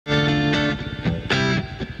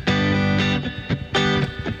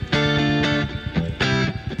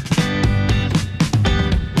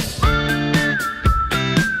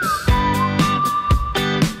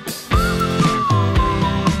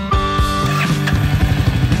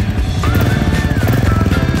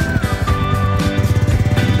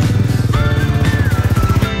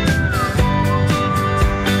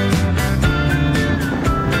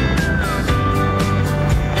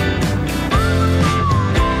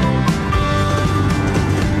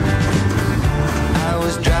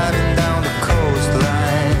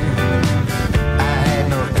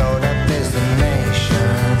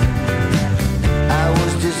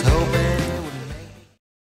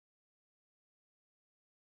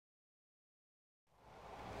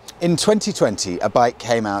In 2020, a bike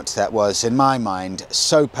came out that was, in my mind,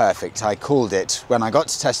 so perfect. I called it, when I got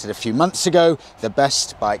to test it a few months ago, the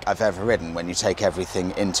best bike I've ever ridden when you take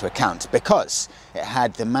everything into account, because it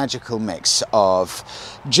had the magical mix of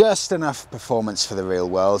just enough performance for the real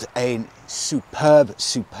world, a superb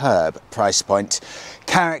price point,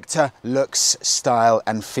 character, looks, style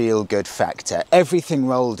and feel good factor. Everything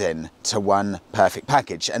rolled in to one perfect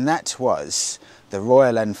package, and that was the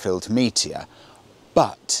Royal Enfield Meteor.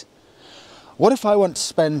 But what if I want to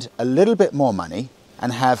spend a little bit more money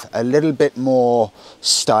and have a little bit more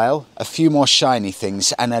style, a few more shiny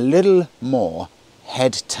things, and a little more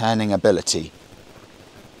head-turning ability?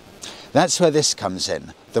 That's where this comes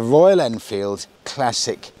in. The Royal Enfield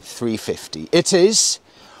Classic 350. It is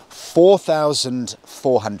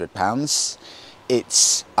 £4,400.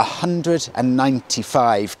 It's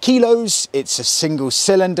 195 kilos. It's a single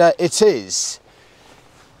cylinder. It is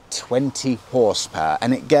 20 horsepower,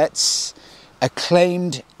 and it gets a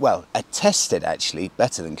claimed, well, a tested, actually,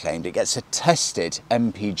 better than claimed, it gets a tested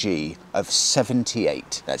MPG of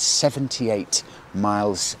 78. That's 78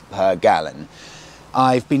 miles per gallon.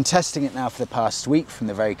 I've been testing it now for the past week from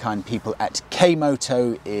the very kind people at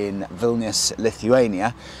XLMOTO in Vilnius,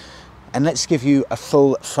 Lithuania. And let's give you a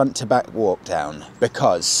full front to back walk down,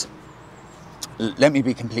 because let me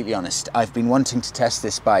be completely honest, I've been wanting to test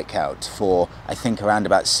this bike out for, I think, around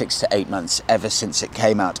about 6 to 8 months, ever since it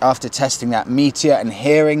came out. After testing that Meteor and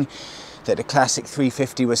hearing that the Classic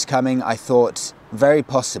 350 was coming, I thought very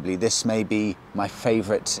possibly this may be my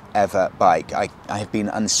favourite ever bike. I have been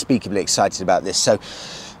unspeakably excited about this. So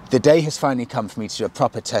the day has finally come for me to do a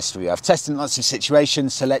proper test review. I've tested in lots of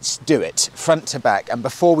situations, so let's do it, front to back. And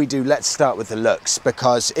before we do, let's start with the looks,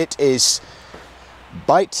 because it is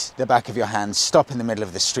bite the back of your hand, stop in the middle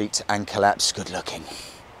of the street and collapse good looking.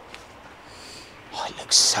 Oh, it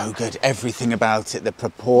looks so good. Everything about it, the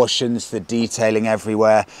proportions, the detailing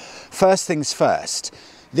everywhere. First things first,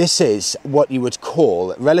 this is what you would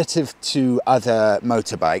call, relative to other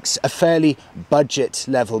motorbikes, a fairly budget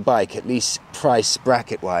level bike, at least price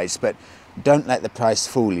bracket wise, but don't let the price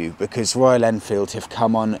fool you, because Royal Enfield have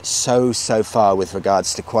come on so far with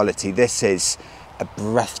regards to quality. This is a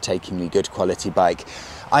breathtakingly good quality bike.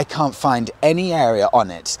 I can't find any area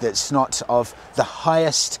on it that's not of the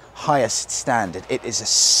highest standard. It is a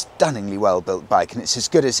stunningly well built bike, and it's as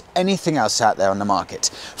good as anything else out there on the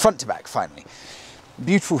market. Front to back, finally.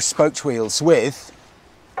 Beautiful spoked wheels with,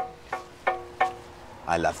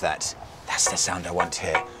 I love that. That's the sound I want to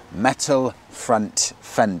hear. Metal front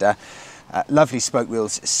fender. Lovely spoke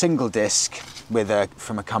wheels, single disc with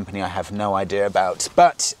from a company I have no idea about,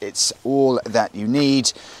 but it's all that you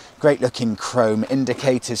need. Great looking chrome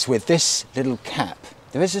indicators with this little cap.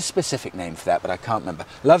 There is a specific name for that, but I can't remember.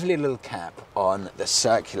 Lovely little cap on the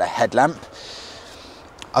circular headlamp.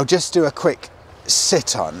 I'll just do a quick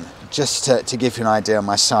sit on, just to give you an idea of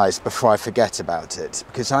my size before I forget about it,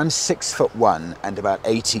 because I'm 6'1" and about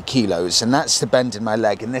 80 kilos, and that's the bend in my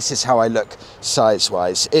leg, and this is how I look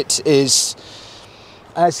size-wise. It is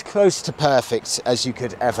as close to perfect as you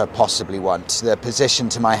could ever possibly want. The position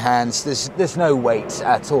to my hands, there's no weight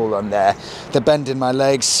at all on there. The bend in my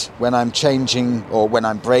legs when I'm changing, or when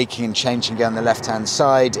I'm braking and changing down the left-hand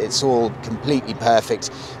side, it's all completely perfect.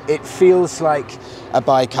 It feels like a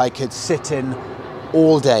bike I could sit in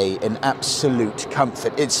all day in absolute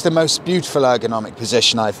comfort. It's the most beautiful ergonomic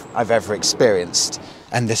position I've ever experienced.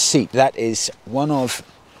 And the seat, that is one of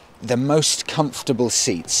the most comfortable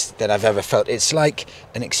seats that I've ever felt. It's like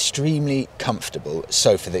an extremely comfortable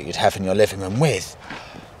sofa that you'd have in your living room with,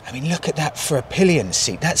 I mean, look at that for a pillion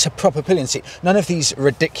seat. That's a proper pillion seat. None of these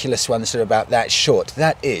ridiculous ones that are about that short.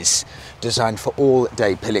 That is designed for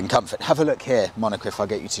all-day pillion comfort. Have a look here, Monica, if I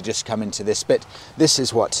get you to just come into this bit. This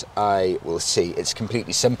is what I will see. It's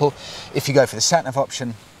completely simple. If you go for the sat-nav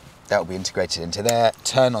option, that will be integrated into there.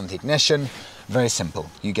 Turn on the ignition. Very simple.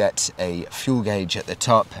 You get a fuel gauge at the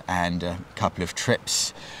top and a couple of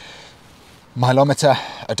trips. Mileometer,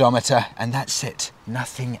 odometer, and that's it.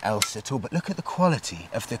 Nothing else at all. But look at the quality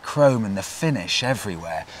of the chrome and the finish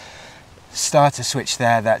everywhere. Starter switch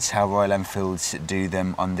there, that's how Royal Enfields do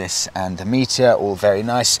them on this and the Meteor, all very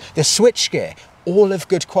nice. The switchgear, all of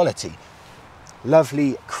good quality.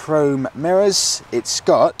 Lovely chrome mirrors. It's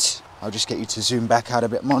got, I'll just get you to zoom back out a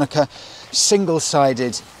bit, Monica,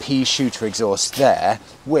 single-sided pea shooter exhaust there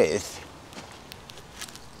with,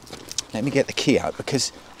 let me get the key out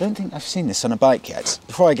because I don't think I've seen this on a bike yet.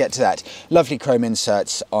 Before I get to that, lovely chrome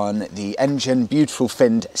inserts on the engine, beautiful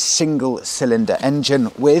finned single-cylinder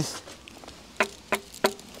engine with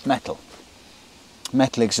metal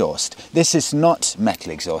exhaust. This is not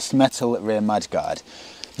metal exhaust, metal rear mudguard.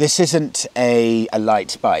 This isn't a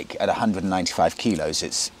light bike at 195 kilos.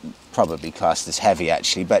 It's probably classed as heavy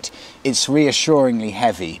actually, but it's reassuringly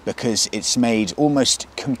heavy because it's made almost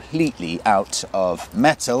completely out of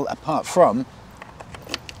metal, apart from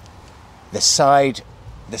the side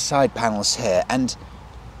panels here. And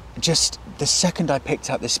just the second I picked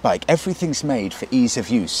up this bike, everything's made for ease of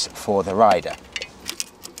use for the rider.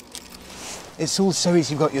 It's all so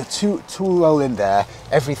easy. You've got your tool roll in there,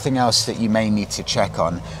 everything else that you may need to check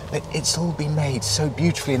on, but it's all been made so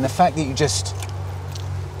beautifully. And the fact that you just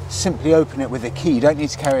simply open it with a key, you don't need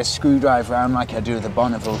to carry a screwdriver around like I do with the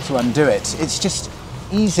Bonneville to undo it. It's just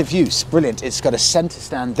ease of use, brilliant. It's got a centre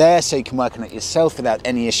stand there so you can work on it yourself without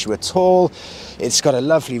any issue at all. It's got a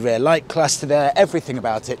lovely rear light cluster there, everything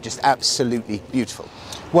about it just absolutely beautiful.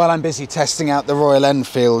 While I'm busy testing out the Royal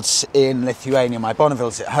Enfields in Lithuania, my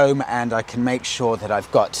Bonneville's at home, and I can make sure that I've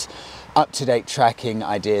got up-to-date tracking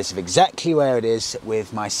ideas of exactly where it is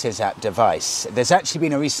with my SIZZAPP device. There's actually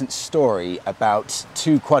been a recent story about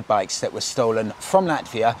 2 quad bikes that were stolen from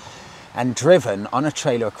Latvia and driven on a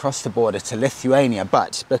trailer across the border to Lithuania,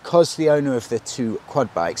 but because the owner of the 2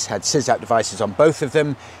 quad bikes had SIZZAPP devices on both of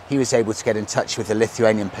them, he was able to get in touch with the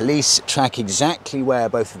Lithuanian police, track exactly where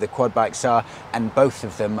both of the quad bikes are, and both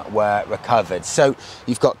of them were recovered. So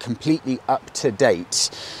you've got completely up-to-date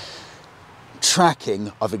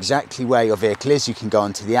tracking of exactly where your vehicle is. You can go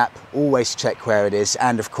onto the app, always check where it is,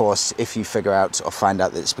 and of course if you figure out or find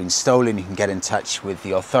out that it's been stolen, you can get in touch with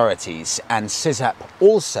the authorities. And SIZZAPP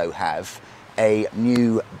also have a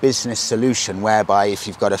new business solution whereby if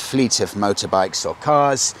you've got a fleet of motorbikes or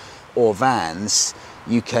cars or vans,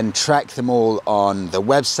 you can track them all on the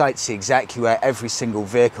website, see exactly where every single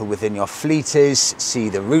vehicle within your fleet is, see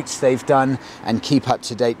the routes they've done, and keep up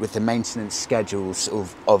to date with the maintenance schedules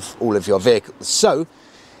of all of your vehicles. So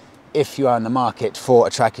if you are in the market for a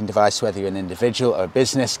tracking device, whether you're an individual or a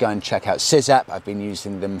business, go and check out SIZZAPP. I've been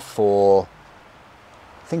using them for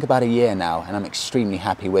I think about a year now, and I'm extremely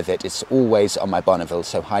happy with it. It's always on my Bonneville,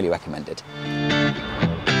 so highly recommended.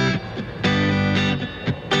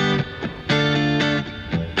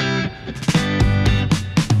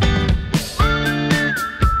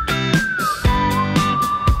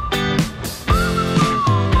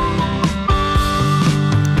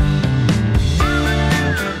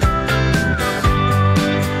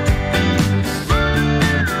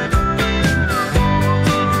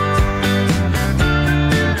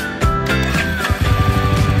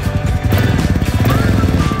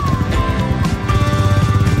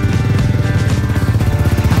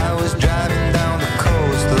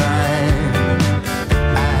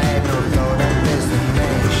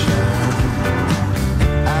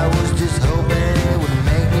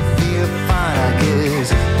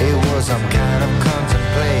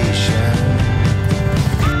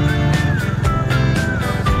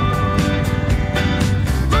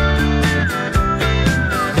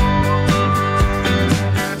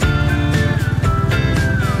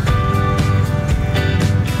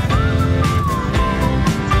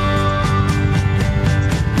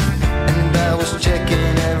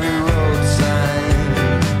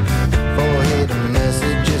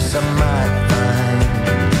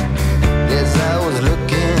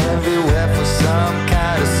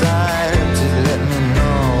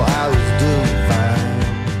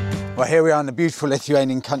 Here we are in the beautiful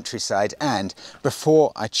Lithuanian countryside, and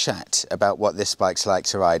before I chat about what this bike's like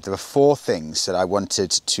to ride, there are 4 things that I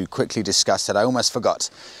wanted to quickly discuss that I almost forgot.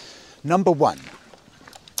 Number 1,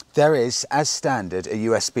 there is, as standard, a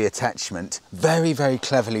USB attachment, very, very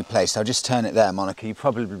cleverly placed. I'll just turn it there, Monica, you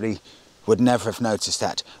probably would never have noticed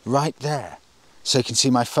that, right there. So you can see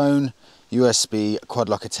my phone, USB,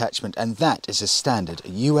 QUADLOCK attachment, and that is a standard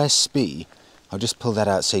USB. I'll just pull that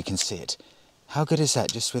out so you can see it. How good is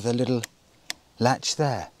that, just with a little latch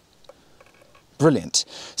there? Brilliant.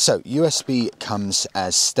 So USB comes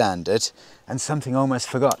as standard, and something I almost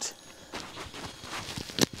forgot.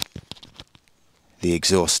 The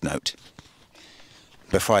exhaust note.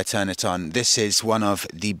 Before I turn it on, this is one of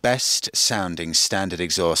the best sounding standard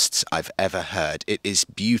exhausts I've ever heard. It is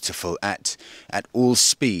beautiful at all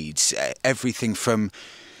speeds. Everything from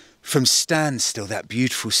standstill, that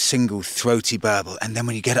beautiful single throaty burble, and then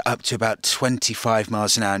when you get it up to about 25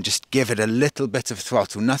 miles an hour and just give it a little bit of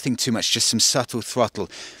throttle, nothing too much, just some subtle throttle,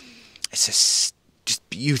 it's just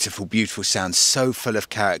beautiful, beautiful sound, so full of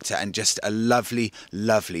character, and just a lovely,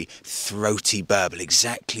 lovely throaty burble,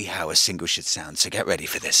 exactly how a single should sound. So get ready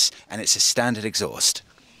for this, and it's a standard exhaust.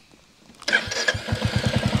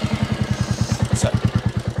 So,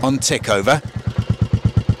 on tick over,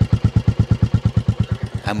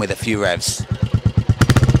 and with a few revs.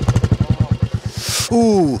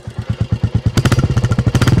 Ooh!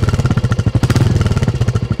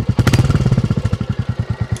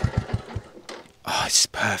 it's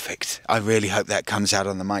perfect. I really hope that comes out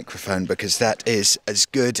on the microphone because that is as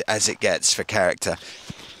good as it gets for character.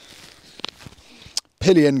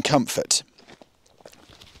 Pillion comfort.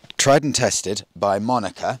 Tried and tested by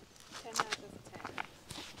Monica. 10 out of 10.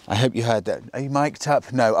 I hope you heard that. Are you mic'd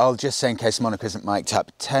up? No, I'll just say in case Monica isn't mic'd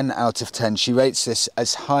up. 10 out of 10. She rates this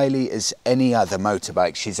as highly as any other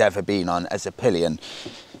motorbike she's ever been on as a pillion.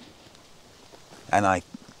 And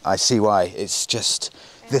I see why. It's just...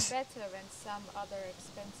 And better than some other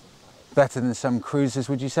expensive bikes. Better than some cruisers,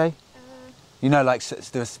 would you say? You know, like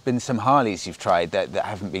there's been some Harleys you've tried that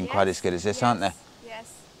haven't been quite as good as this, aren't there?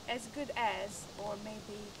 Yes, as good as, or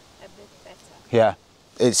maybe a bit better. Yeah,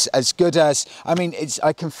 it's as good as, I mean,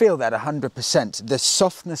 I can feel that 100%. The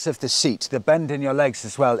softness of the seat, the bend in your legs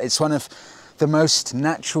as well, it's one of the most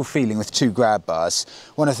natural feeling with 2 grab bars,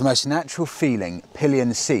 one of the most natural feeling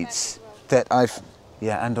pillion seats that I've,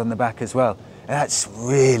 yeah, and on the back as well. That's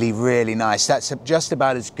really, really nice. That's just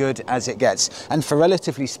about as good as it gets. And for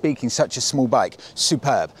relatively speaking, such a small bike,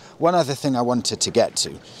 superb. One other thing I wanted to get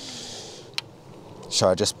to. So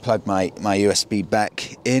I just plug my USB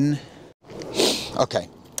back in. Okay.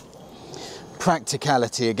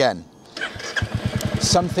 Practicality again.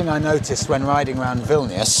 Something I noticed when riding around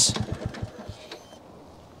Vilnius.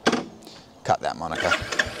 Cut that, Monica.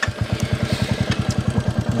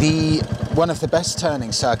 One of the best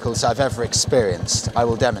turning circles I've ever experienced, I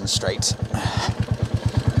will demonstrate.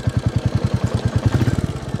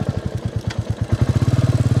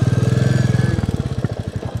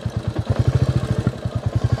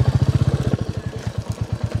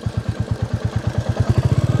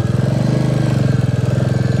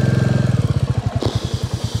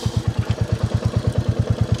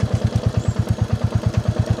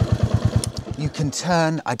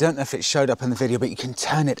 Turn, I don't know if it showed up in the video, but you can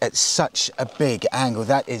turn it at such a big angle.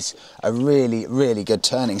 That is a really, really good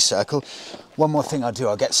turning circle. One more thing I'll do,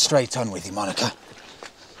 I'll get straight on with you, Monica.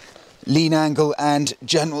 Lean angle and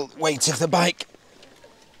general weight of the bike.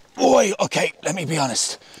 Oi, okay, let me be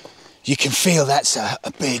honest. You can feel that's a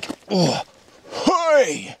big, oh,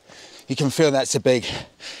 hoi! You can feel that's a big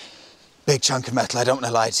chunk of metal. I don't want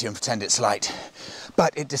to lie to you and pretend it's light,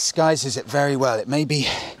 but it disguises it very well. It may be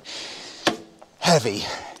heavy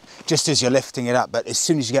just as you're lifting it up, but as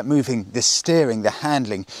soon as you get moving, the steering, the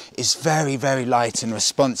handling is very, very light and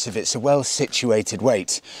responsive. It's a well situated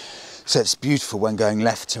weight, so it's beautiful when going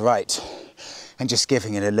left to right and just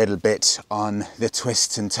giving it a little bit on the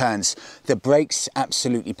twists and turns. The brakes,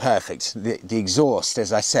 absolutely perfect. The exhaust,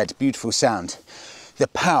 as I said, beautiful sound. The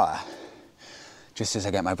power, just as I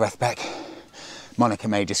get my breath back, Monica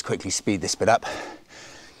may just quickly speed this bit up.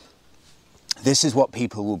 This is what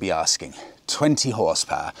people will be asking. 20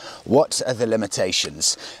 horsepower. What are the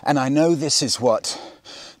limitations? And I know this is what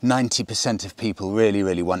 90% of people really,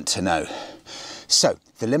 really want to know. So,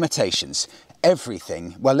 the limitations.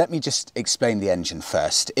 Everything. Well, let me just explain the engine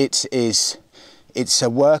first. It's a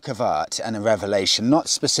work of art and a revelation, not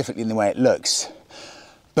specifically in the way it looks,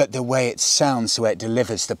 but the way it sounds, the way it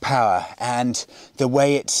delivers the power, and the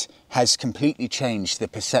way it has completely changed the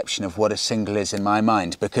perception of what a single is in my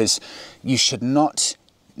mind, because you should not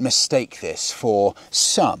mistake this for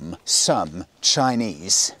some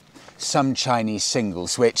Chinese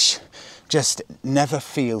singles which just never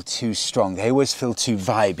feel too strong. They always feel too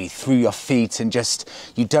vibey through your feet, and just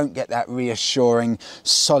you don't get that reassuring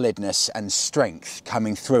solidness and strength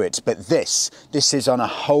coming through it. But this is on a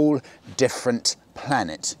whole different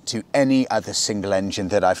planet to any other single engine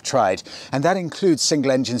that I've tried, and that includes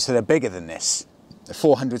single engines that are bigger than this,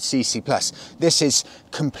 400cc plus. This is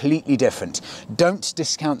completely different. Don't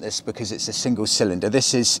discount this because it's a single cylinder.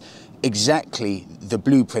 This is exactly the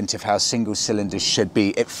blueprint of how single cylinders should be.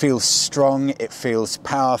 It feels strong, it feels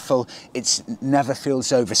powerful, it never feels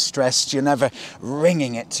overstressed, you're never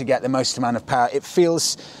wringing it to get the most amount of power. It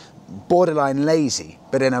feels borderline lazy,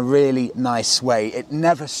 but in a really nice way. It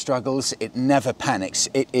never struggles, it never panics.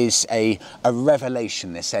 It is a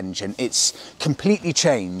revelation, this engine. It's completely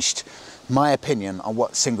changed my opinion on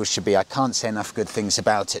what singles should be. I can't say enough good things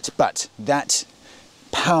about it, but that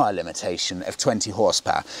power limitation of 20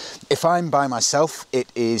 horsepower. If I'm by myself, it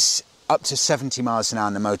is up to 70 miles an hour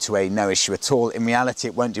on the motorway, no issue at all. In reality,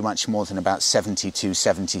 it won't do much more than about 72,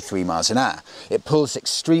 73 miles an hour. It pulls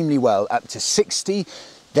extremely well up to 60,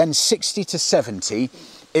 then 60 to 70,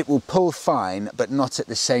 it will pull fine, but not at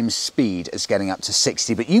the same speed as getting up to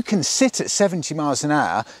 60. But you can sit at 70 miles an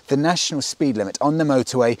hour, the national speed limit on the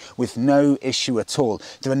motorway, with no issue at all.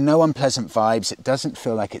 There are no unpleasant vibes. It doesn't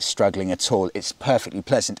feel like it's struggling at all. It's perfectly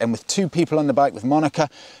pleasant. And with 2 people on the bike with Monica,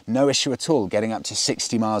 no issue at all getting up to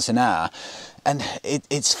 60 miles an hour. And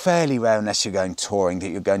it's fairly rare, unless you're going touring, that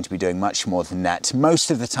you're going to be doing much more than that.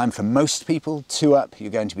 Most of the time, for most people, 2 up,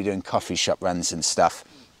 you're going to be doing coffee shop runs and stuff.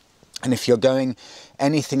 And if you're going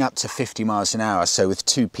anything up to 50 miles an hour, so with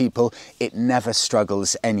 2 people, it never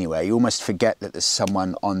struggles anyway. You almost forget that there's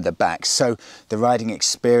someone on the back. So the riding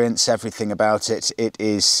experience, everything about it,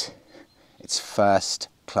 it's first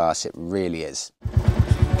class. It really is.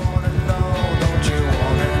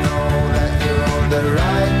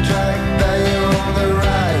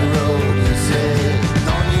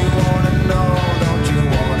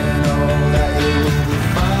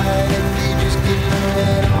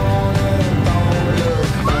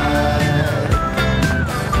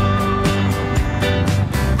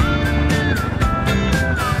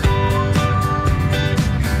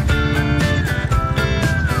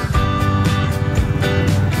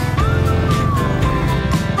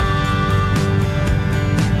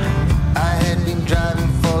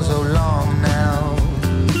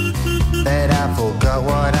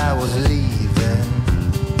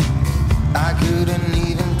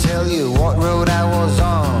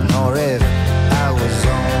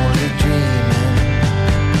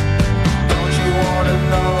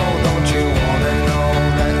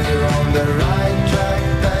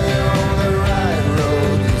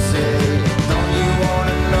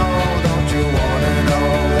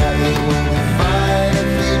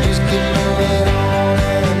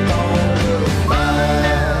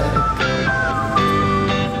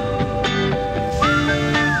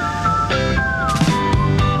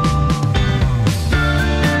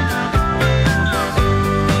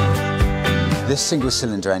 This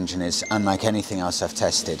single-cylinder engine is unlike anything else I've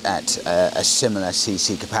tested at a similar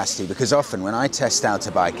CC capacity, because often when I test out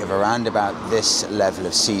a bike of around about this level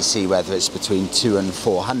of CC, whether it's between 200 and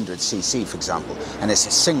 400 CC, for example, and it's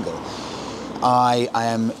a single, I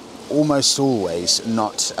am almost always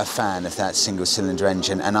not a fan of that single-cylinder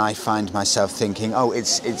engine, and I find myself thinking, oh,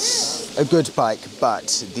 it's a good bike,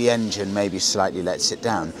 but the engine maybe slightly lets it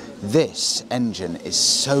down. This engine is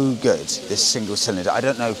so good, this single-cylinder. I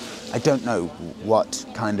don't know what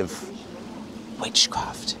kind of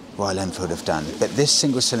witchcraft Royal Enfield have done, but this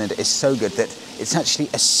single cylinder is so good that it's actually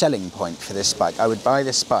a selling point for this bike. I would buy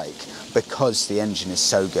this bike because the engine is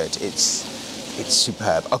so good. It's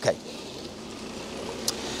superb. Okay,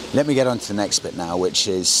 let me get on to the next bit now, which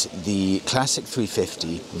is the Classic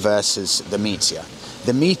 350 versus the Meteor.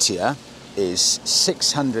 The Meteor is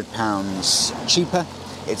 £600 cheaper.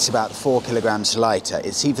 It's about 4 kilograms lighter.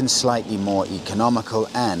 It's even slightly more economical,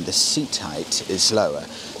 and the seat height is lower.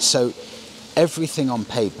 So everything on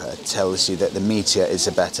paper tells you that the Meteor is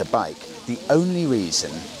a better bike. The only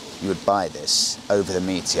reason you would buy this over the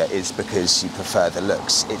Meteor is because you prefer the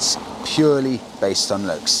looks. It's purely based on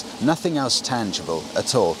looks. Nothing else tangible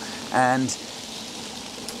at all. And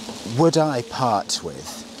would I part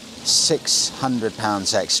with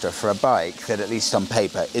 £600 extra for a bike that, at least on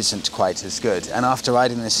paper, isn't quite as good? And after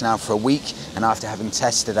riding this now for a week, and after having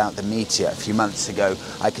tested out the Meteor a few months ago,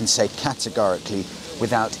 I can say categorically,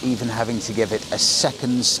 without even having to give it a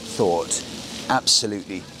second's thought,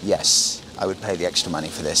 absolutely yes, I would pay the extra money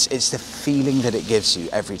for this. It's the feeling that it gives you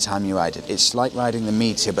every time you ride it. It's like riding the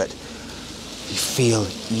Meteor, but you feel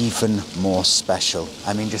even more special.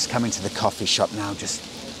 I mean, just coming to the coffee shop now, just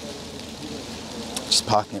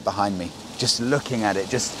parking it behind me, just looking at it,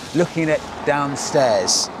 just looking at it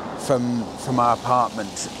downstairs from our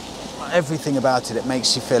apartment. Everything about it, it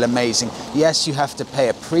makes you feel amazing. Yes, you have to pay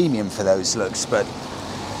a premium for those looks, but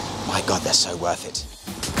my God, they're so worth it.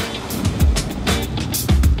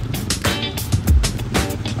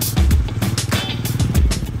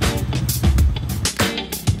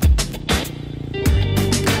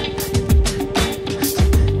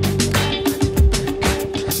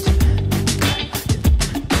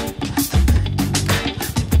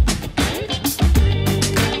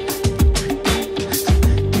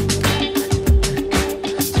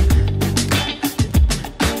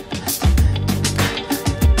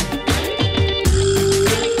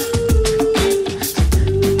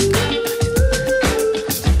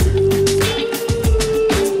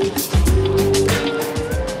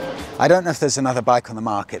 I don't know if there's another bike on the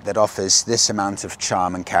market that offers this amount of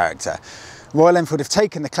charm and character. Royal Enfield have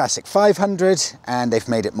taken the Classic 500 and they've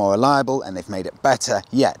made it more reliable and they've made it better,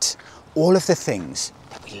 yet all of the things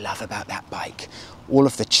that we love about that bike, all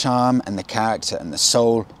of the charm and the character and the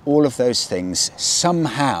soul, all of those things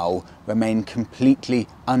somehow remain completely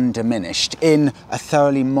undiminished in a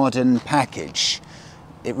thoroughly modern package.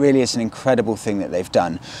 It really is an incredible thing that they've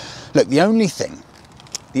done. Look, the only thing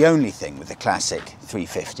with the Classic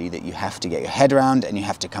 350 that you have to get your head around and you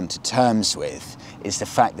have to come to terms with is the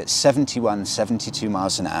fact that 71, 72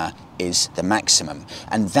 miles an hour is the maximum.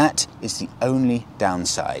 And that is the only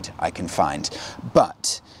downside I can find.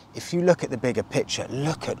 But if you look at the bigger picture,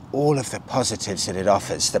 look at all of the positives that it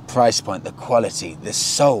offers, the price point, the quality, the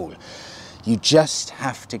soul. You just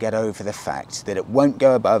have to get over the fact that it won't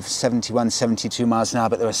go above 71, 72 miles an hour,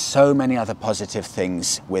 but there are so many other positive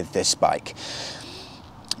things with this bike.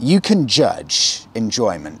 You can judge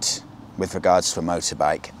enjoyment with regards to a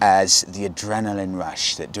motorbike as the adrenaline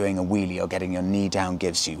rush that doing a wheelie or getting your knee down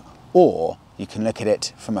gives you, or you can look at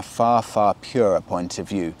it from a far, far purer point of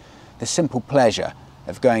view. The simple pleasure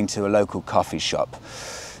of going to a local coffee shop,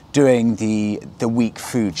 doing the week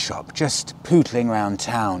food shop, just pootling around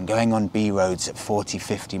town, going on B roads at 40,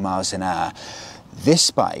 50 miles an hour. This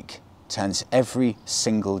bike turns every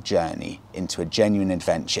single journey into a genuine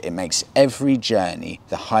adventure. It makes every journey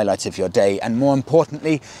the highlight of your day. And more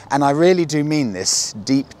importantly, and I really do mean this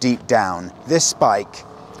deep, deep down, this bike,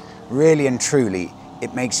 really and truly,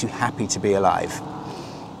 it makes you happy to be alive.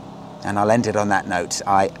 And I'll end it on that note.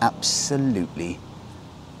 I absolutely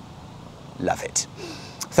love it.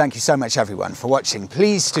 Thank you so much everyone for watching.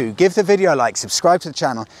 Please do give the video a like, subscribe to the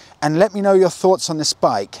channel, and let me know your thoughts on this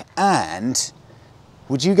bike. And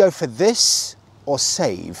would you go for this or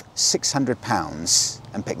save £600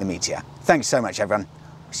 and pick the Meteor? Thanks so much everyone.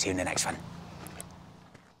 See you in the next one.